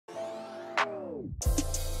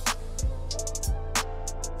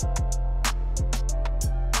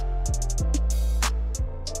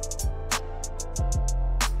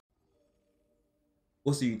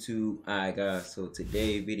What's up, YouTube? Alright guys, so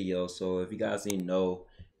today's video, so if you guys didn't know,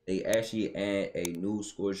 they actually add a new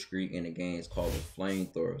score streak in the game. It's called the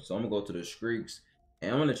flamethrower. So I'm gonna go to the streaks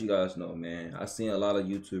and I'm gonna let you guys know, man. I seen a lot of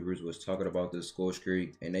YouTubers was talking about this score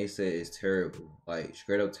streak and they said it's terrible, like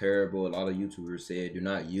straight up terrible. A lot of YouTubers said do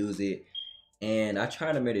not use it, and I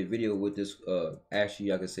tried to make a video with this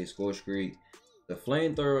actually I could say score streak. The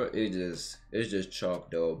flamethrower is just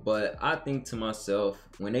chalk though. But I think to myself,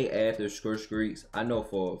 when they add their score streaks, I know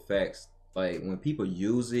for a fact, like when people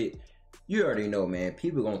use it, you already know, man,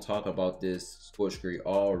 people gonna talk about this score streak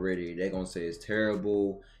already. They're gonna say it's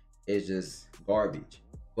terrible, it's just garbage.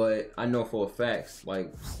 But I know for a fact,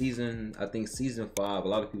 like I think season 5, a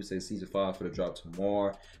lot of people say season 5 for the drop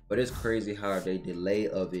tomorrow, but it's crazy how they delay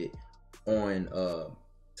of it on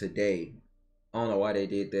today. I don't know why they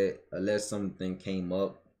did that, unless something came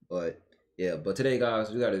up. But yeah, but today guys,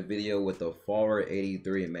 we got a video with the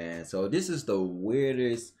FARA-83, man. So this is the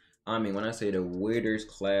weirdest, I mean when I say the weirdest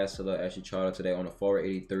class that I actually tried out today on the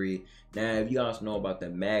FARA-83. Now if you guys know about the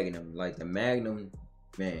Magnum, like the Magnum,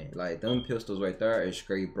 man, like them pistols right there is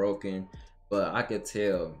straight broken. But I could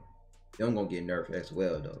tell them gonna get nerfed as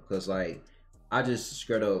well though, cause like I just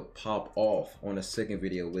straight up pop off on the second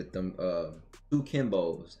video with them 2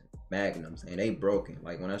 Kimbos Magnums, and they broken.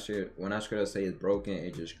 Like when I straight up say it's broken,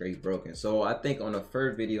 it's just straight broken. So I think on the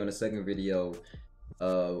first video and the second video,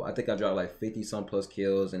 I think I dropped like 50 some plus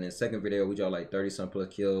kills, and in the second video we dropped like 30 some plus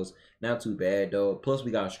kills. Not too bad though. Plus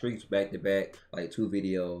we got streaks back to back, like 2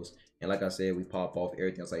 videos, and like I said, we pop off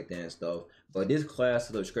everything else like that and stuff. But this class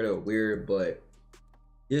looks straight up weird. But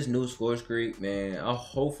this new score streak, man, I'll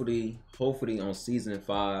hopefully on season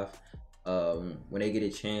 5, when they get a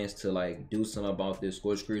chance to like do something about this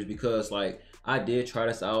score streaks, because like I did try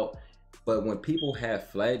this out, but when people have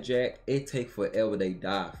flatjack, it take forever, they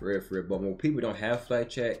die for real. But when people don't have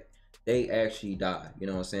flatjack, they actually die, you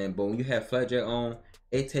know what I'm saying? But when you have flatjack on,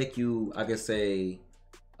 it take you, I could say,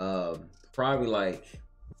 probably like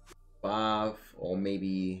 5 or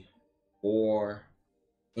maybe 4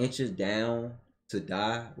 inches down to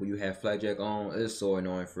die when you have flatjack on. It's so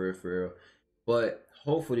annoying for real. But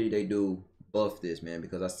hopefully they do buff this, man,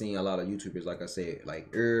 because I've seen a lot of YouTubers, like I said, like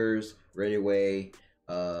Ears, Readyway,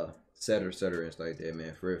 etc and stuff like that,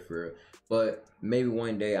 man, for real. But maybe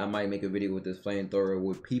one day I might make a video with this flamethrower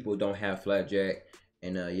where people don't have flatjack.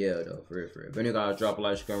 And yeah though, for real. If any guys drop a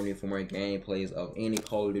like, subscribe for more gameplays of any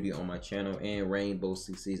Call of Duty on my channel, and Rainbow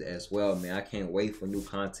Six Siege as well, man. I can't wait for new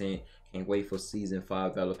content. Can't wait for season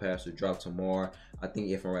 5 battle pass to drop tomorrow. I think,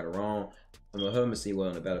 if I'm right or wrong, I'm gonna see what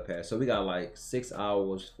on the battle pass. So we got like 6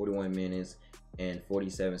 hours, 41 minutes, and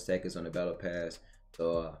 47 seconds on the battle pass.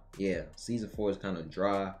 So yeah, season 4 is kind of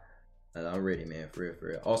dry. I'm ready, man, for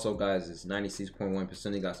real. Also guys, it's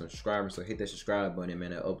 96.1%. You got some subscribers, so hit that subscribe button,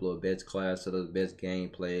 man. I upload best class, so the best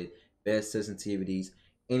gameplay, best sensitivities,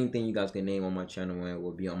 anything you guys can name on my channel, man,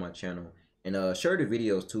 will be on my channel. And share the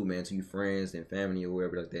videos too, man, to your friends and family or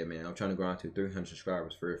wherever like that, man. I'm trying to grow to 300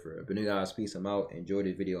 subscribers for real. But you guys, peace. I'm out. Enjoy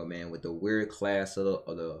the video, man, with the weird class of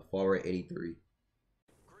the FARA-83.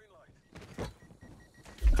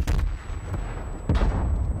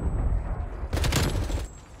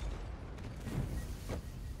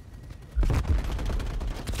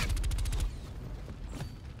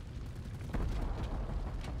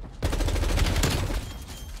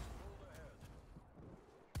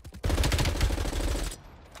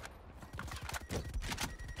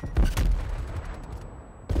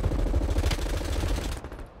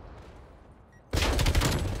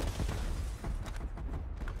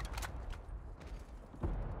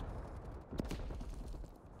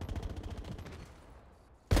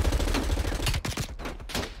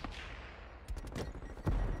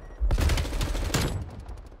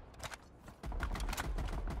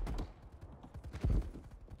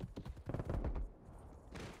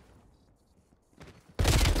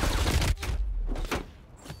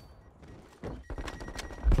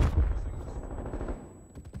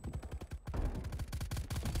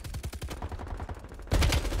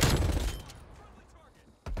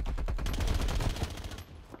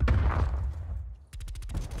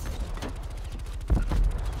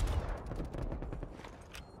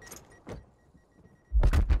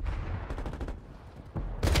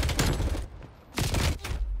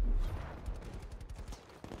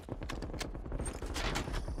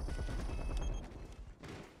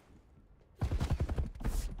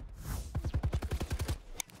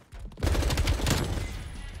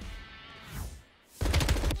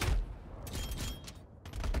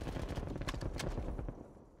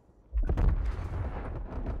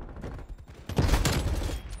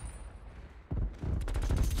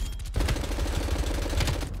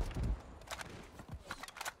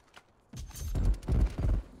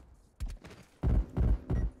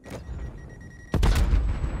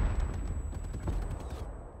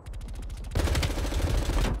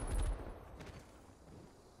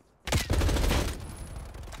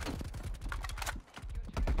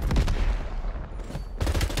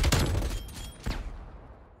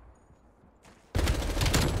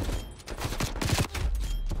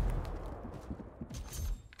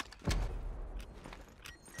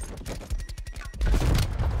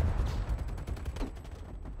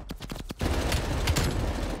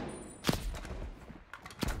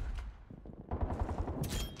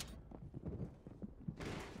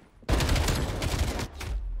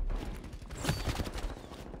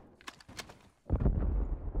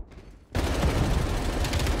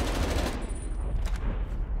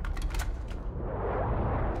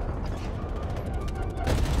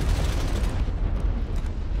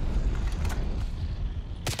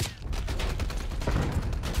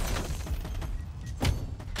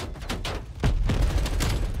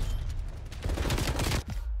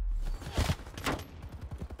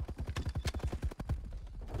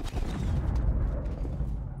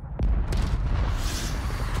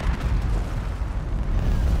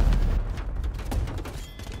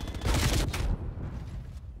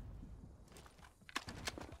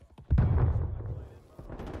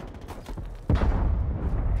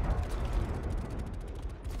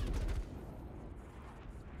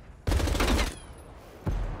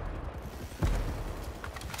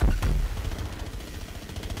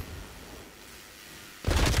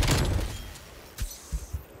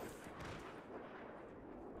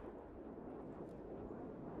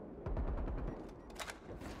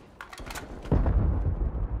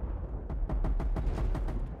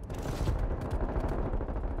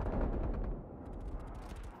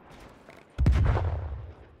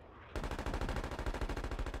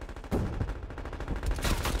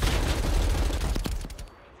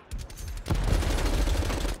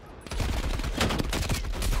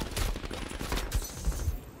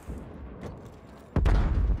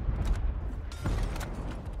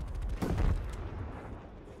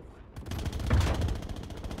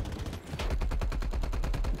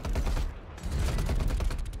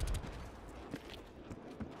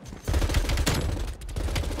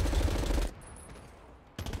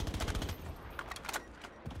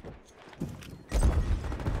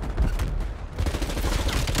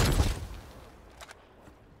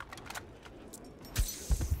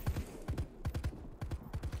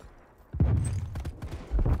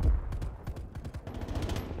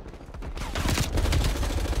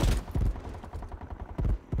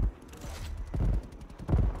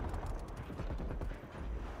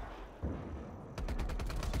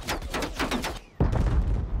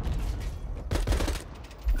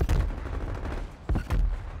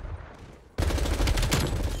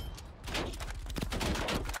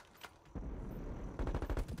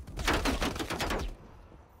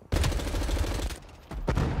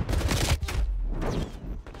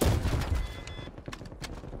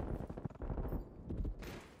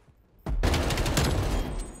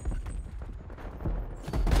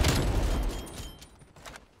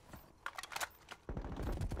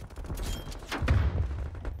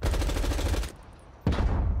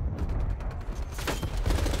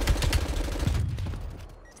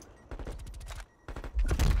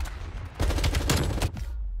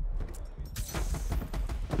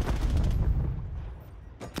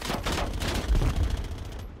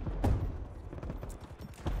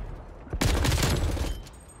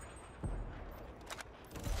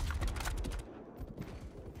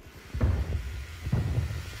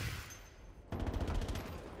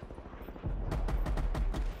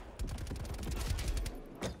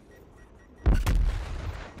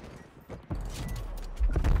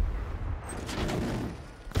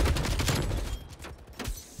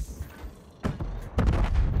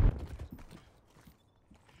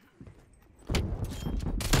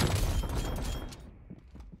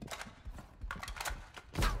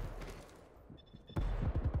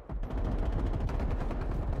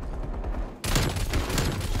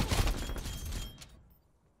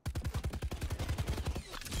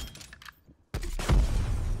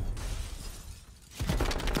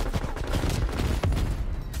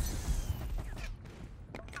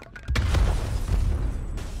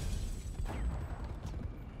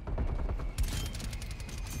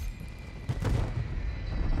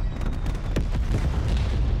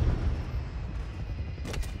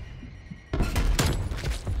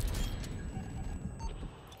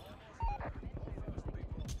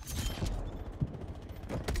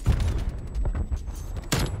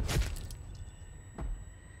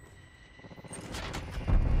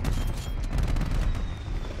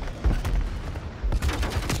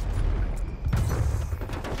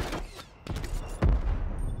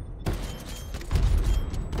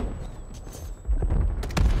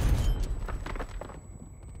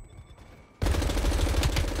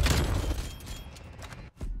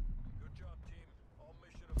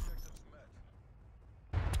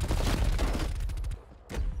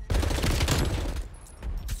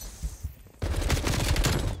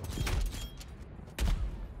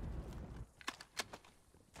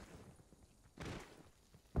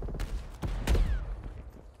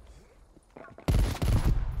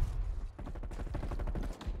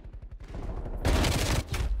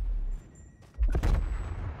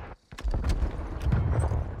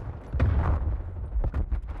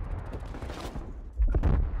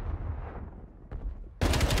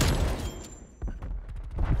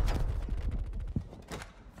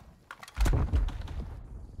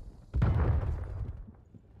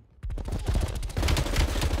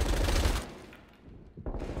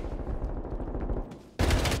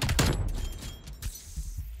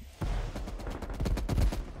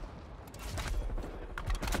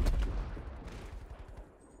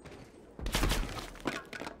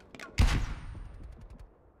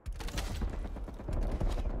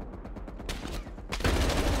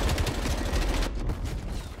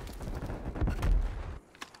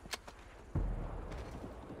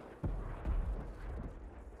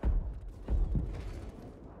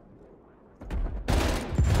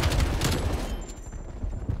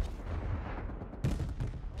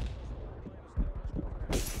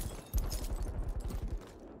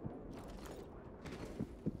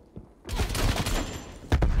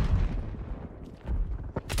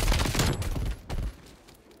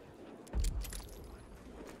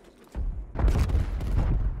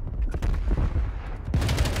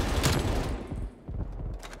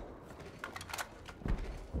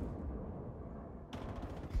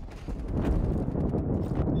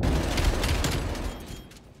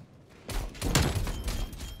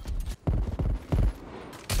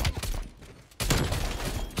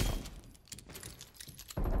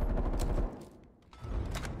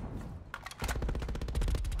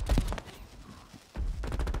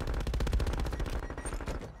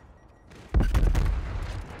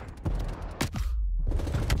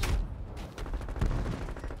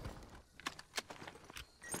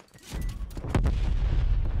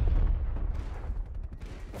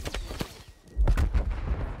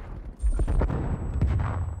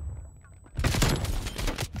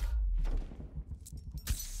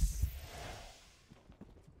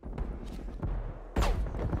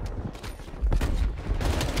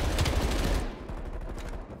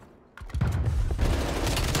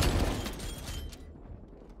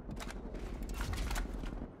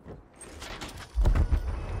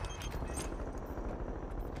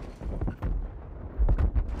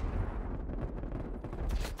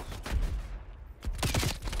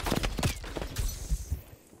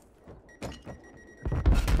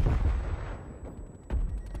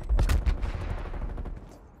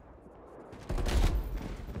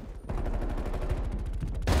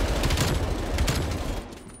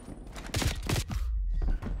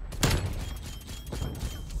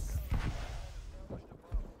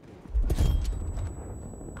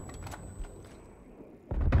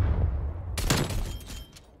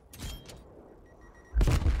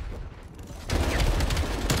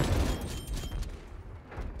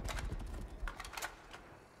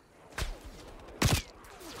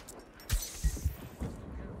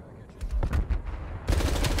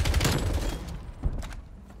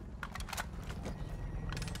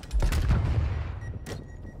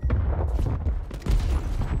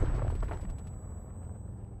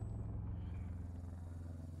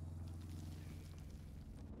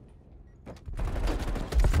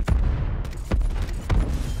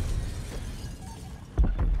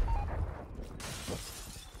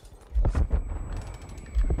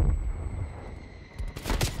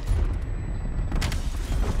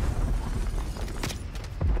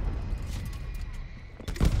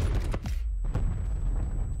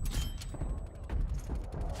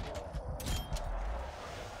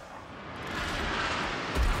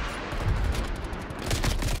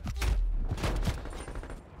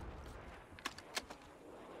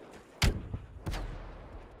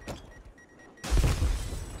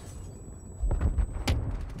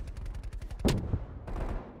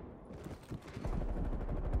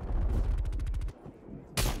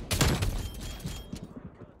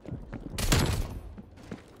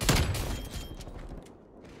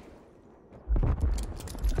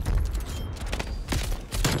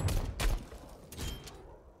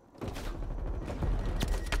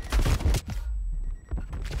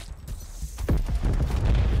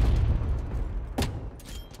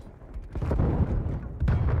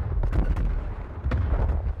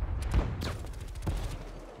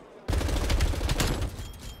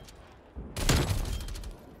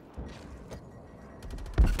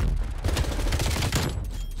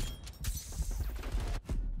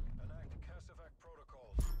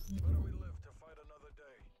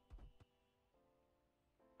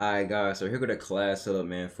 Alright guys, so here go the class setup,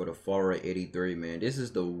 man, for the FARA-83, man. This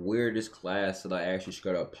is the weirdest class that I actually just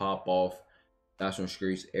gotta pop off. Got some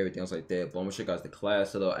streaks, everything else like that. But I'm gonna show you guys the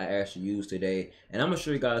class setup I actually used today. And I'm gonna show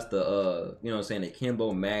you guys the you know what I'm saying, the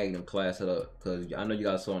Kimbo Magnum class setup. Cause I know you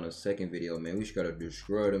guys saw in the second video, man. We just gotta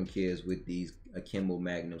destroy them kids with these Kimbo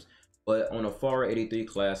Magnums. But on the FARA-83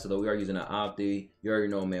 class setup, we are using an Opti. You already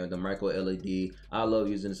know, man, the micro LED. I love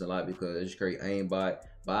using this a lot because it's great aimbot.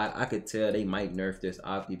 But I could tell they might nerf this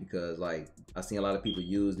Opti because like I seen a lot of people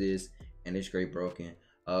use this and it's straight broken.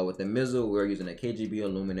 With the Mizzle, we're using a KGB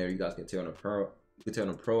Illuminator. You guys can tell on the Pro. You can tell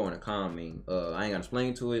on the Pro and the Com. I mean, I ain't gonna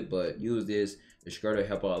explain to it, but use this. It's sure to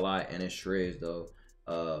help out a lot, and it shreds though.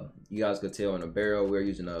 You guys could tell on the barrel, we're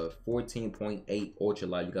using a 14.8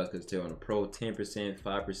 ultralight. You guys could tell on the Pro, 10%,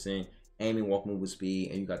 5%. Aiming, walk, move with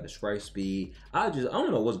speed, and you got the strike speed. I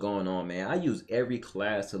don't know what's going on, man. I use every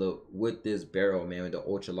class to look with this barrel, man, with the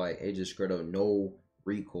ultralight. It just straight up no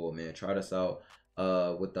recoil, man. Try this out.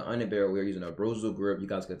 With the underbarrel, we're using a Bruiser grip. You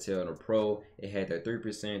guys could tell on the Pro, it had that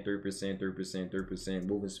 3%, 3%, 3%, 3%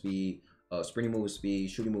 moving speed, sprinting moving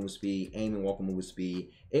speed, shooting moving speed, aiming, walking moving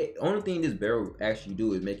speed. Only thing this barrel actually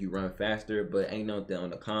do is make you run faster, but ain't nothing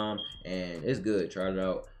on the Com, and it's good. Try it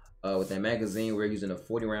out. With that magazine, we're using a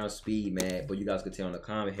 40 round speed mag, but you guys could tell on the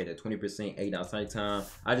Com it had a 20% 8 sight time.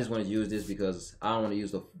 I just want to use this because I don't want to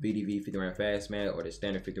use the VDV 50 round fast mag or the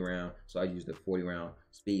standard 50 round, so I use the 40 round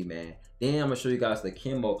speed mag. Then I'm gonna show you guys the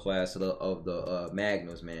Kimbo class of the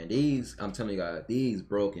Magnums, man. These, I'm telling you guys, these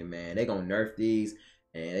broken, man. They gonna nerf these,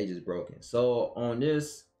 and they just broken. So on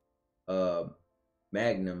this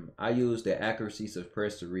Magnum, I use the accuracy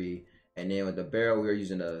suppressor. And then with the barrel, we're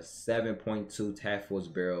using a 7.2 task force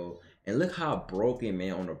barrel. And look how broken,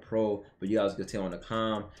 man, on the Pro. But you guys can tell on the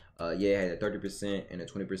Com, yeah, it had a 30% and a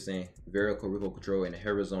 20% vertical recoil control in the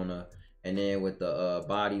Arizona. And then with the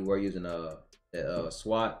body, we're using a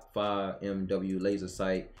SWAT 5MW laser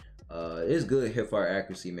sight. It's good hip fire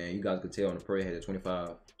accuracy, man. You guys could tell on the Pro, it had a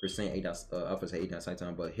 25% 8 sight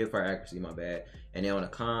time, but hip fire accuracy, my bad. And then on the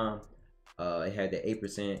Com, it had the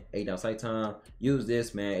 8% 8 sight time. Use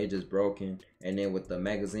this, man, it just broken. And then with the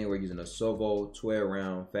magazine, we're using a Sovo 12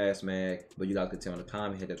 round fast mag, but you guys could tell on the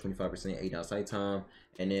Com it had that 25% 8 sight time.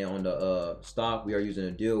 And then on the stock, we are using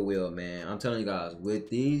a deal wheel, man. I'm telling you guys, with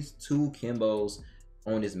these two Kimbos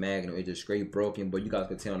on this Magnum, it just straight broken. But you guys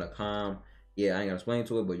could tell on the Com, yeah, I ain't gonna explain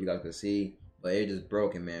to it, but you guys could see. But it just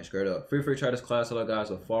broken, man, straight up. Free to try this class, hello guys,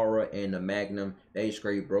 with FARA and the Magnum. They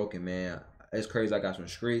straight broken, man. It's crazy. I got some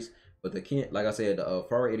streaks. But the like I said, the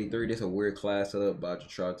FARA-83, this is a weird class setup, but I just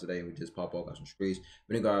tried today. We just pop off, got some streaks.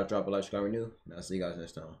 But you guys drop a like, subscribe, renew, and I'll see you guys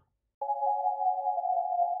next time.